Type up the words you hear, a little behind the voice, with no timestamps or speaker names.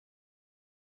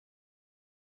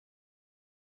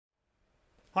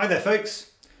Hi there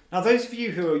folks. Now those of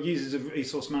you who are users of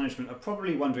resource management are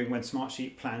probably wondering when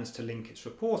Smartsheet plans to link its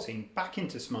reporting back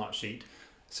into Smartsheet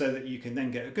so that you can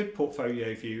then get a good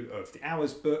portfolio view of the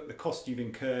hours booked, the cost you've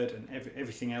incurred and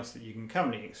everything else that you can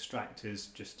currently extract as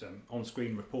just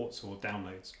on-screen reports or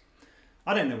downloads.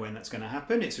 I don't know when that's going to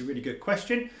happen. It's a really good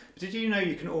question, but did you know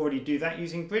you can already do that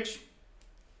using Bridge?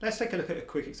 Let's take a look at a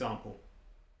quick example.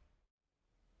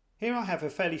 Here I have a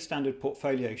fairly standard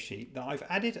portfolio sheet that I've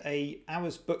added a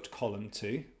hours booked column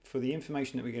to for the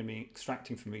information that we're going to be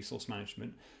extracting from resource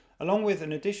management, along with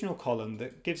an additional column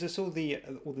that gives us all the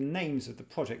names of the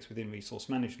projects within resource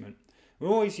management. We're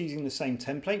always using the same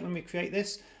template when we create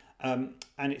this, and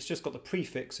it's just got the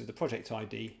prefix of the project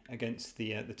ID against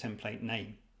the template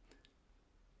name.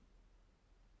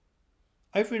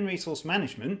 Over in resource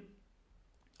management,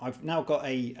 I've now got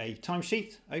a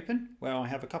timesheet open where I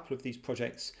have a couple of these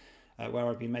projects where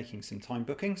I've been making some time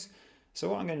bookings. So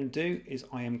what I'm going to do is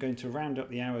I am going to round up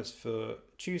the hours for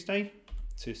Tuesday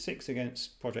to 6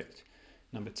 against project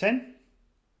number 10,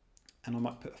 and I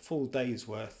might put a full day's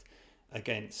worth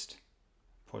against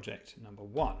project number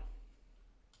 1.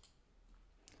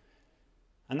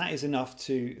 And that is enough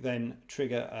to then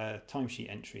trigger a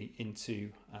timesheet entry into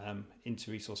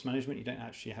resource management. You don't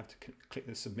actually have to click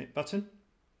the submit button.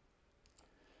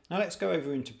 Now let's go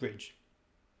over into Bridge.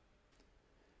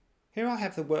 Here I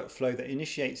have the workflow that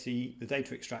initiates the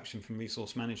data extraction from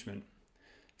resource management.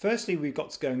 Firstly, we've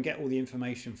got to go and get all the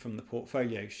information from the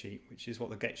portfolio sheet, which is what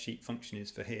the get sheet function is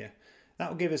for here. That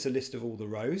will give us a list of all the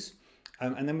rows,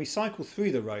 and then we cycle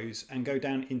through the rows and go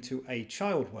down into a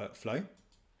child workflow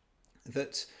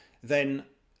that then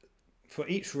for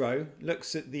each row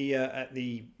looks at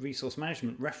the resource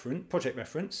management project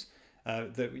reference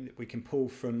that we can pull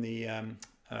from the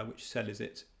which cell is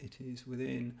it? It is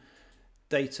within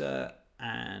data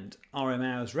and RM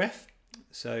hours ref.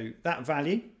 So that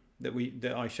value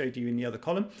that I showed you in the other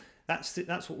column, that's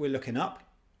what we're looking up,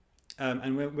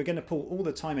 and we're going to pull all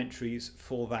the time entries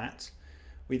for that.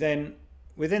 We then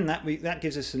within that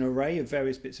gives us an array of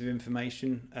various bits of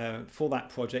information for that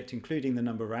project, including the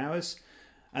number of hours.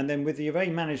 And then with the array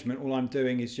management, all I'm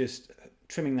doing is just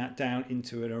trimming that down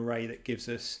into an array that gives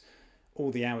us all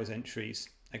the hours entries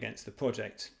against the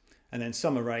project. And then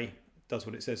some array does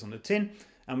what it says on the tin,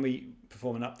 and we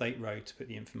perform an update row to put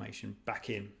the information back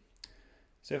in.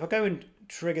 So if I go and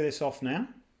trigger this off now,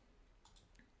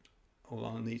 all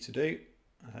I'll need to do,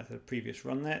 the previous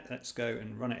run there, let's go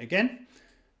and run it again,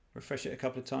 refresh it a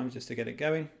couple of times just to get it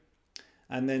going,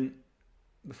 and then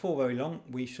before very long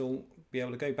we shall be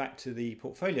able to go back to the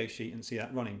portfolio sheet and see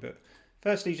that running. But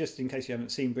firstly, just in case you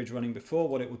haven't seen Bridge running before,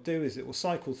 what it will do is it will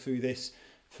cycle through this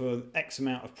for X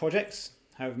amount of projects,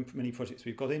 however many projects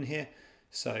we've got in here.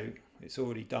 So it's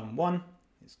already done one,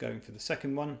 it's going for the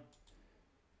second one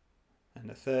and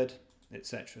the third,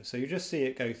 etc. So you just see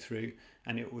it go through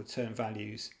and it will return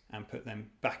values and put them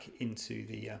back into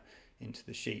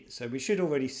the sheet. So we should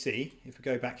already see, if we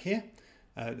go back here,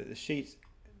 that the sheet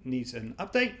needs an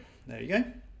update. There you go.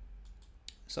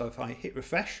 So if I hit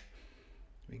refresh,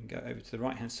 we can go over to the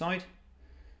right hand side,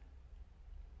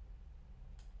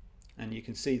 and you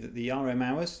can see that the RM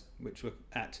hours, which were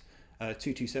at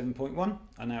 227.1,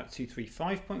 are now at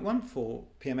 235.1 for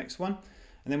PMX1.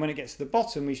 And then when it gets to the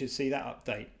bottom, we should see that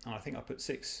update. And I think I put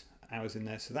 6 hours in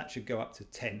there, so that should go up to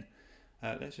 10.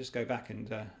 Let's just go back and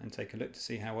take a look to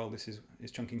see how well this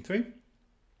is chunking through.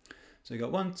 So we've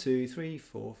got 1, 2, 3,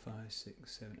 4, 5, 6,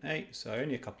 7, 8. So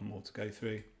only a couple more to go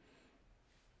through.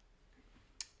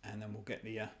 And then we'll get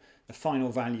the final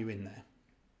value in there.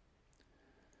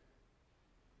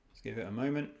 Let's give it a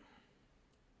moment.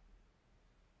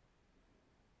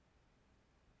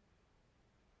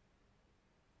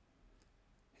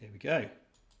 Here we go.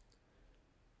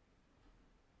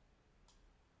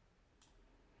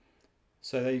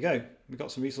 So there you go. We've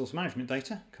got some resource management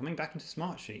data coming back into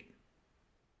Smartsheet.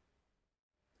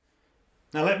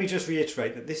 Now let me just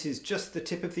reiterate that this is just the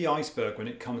tip of the iceberg when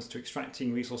it comes to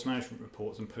extracting resource management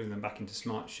reports and putting them back into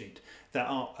Smartsheet. There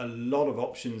are a lot of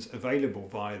options available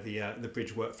via the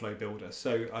Bridge Workflow Builder.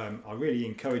 So I really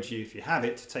encourage you, if you have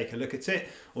it, to take a look at it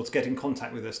or to get in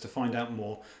contact with us to find out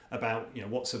more about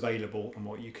what's available and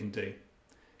what you can do.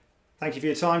 Thank you for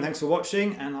your time, thanks for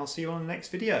watching, and I'll see you on the next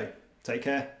video. Take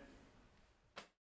care.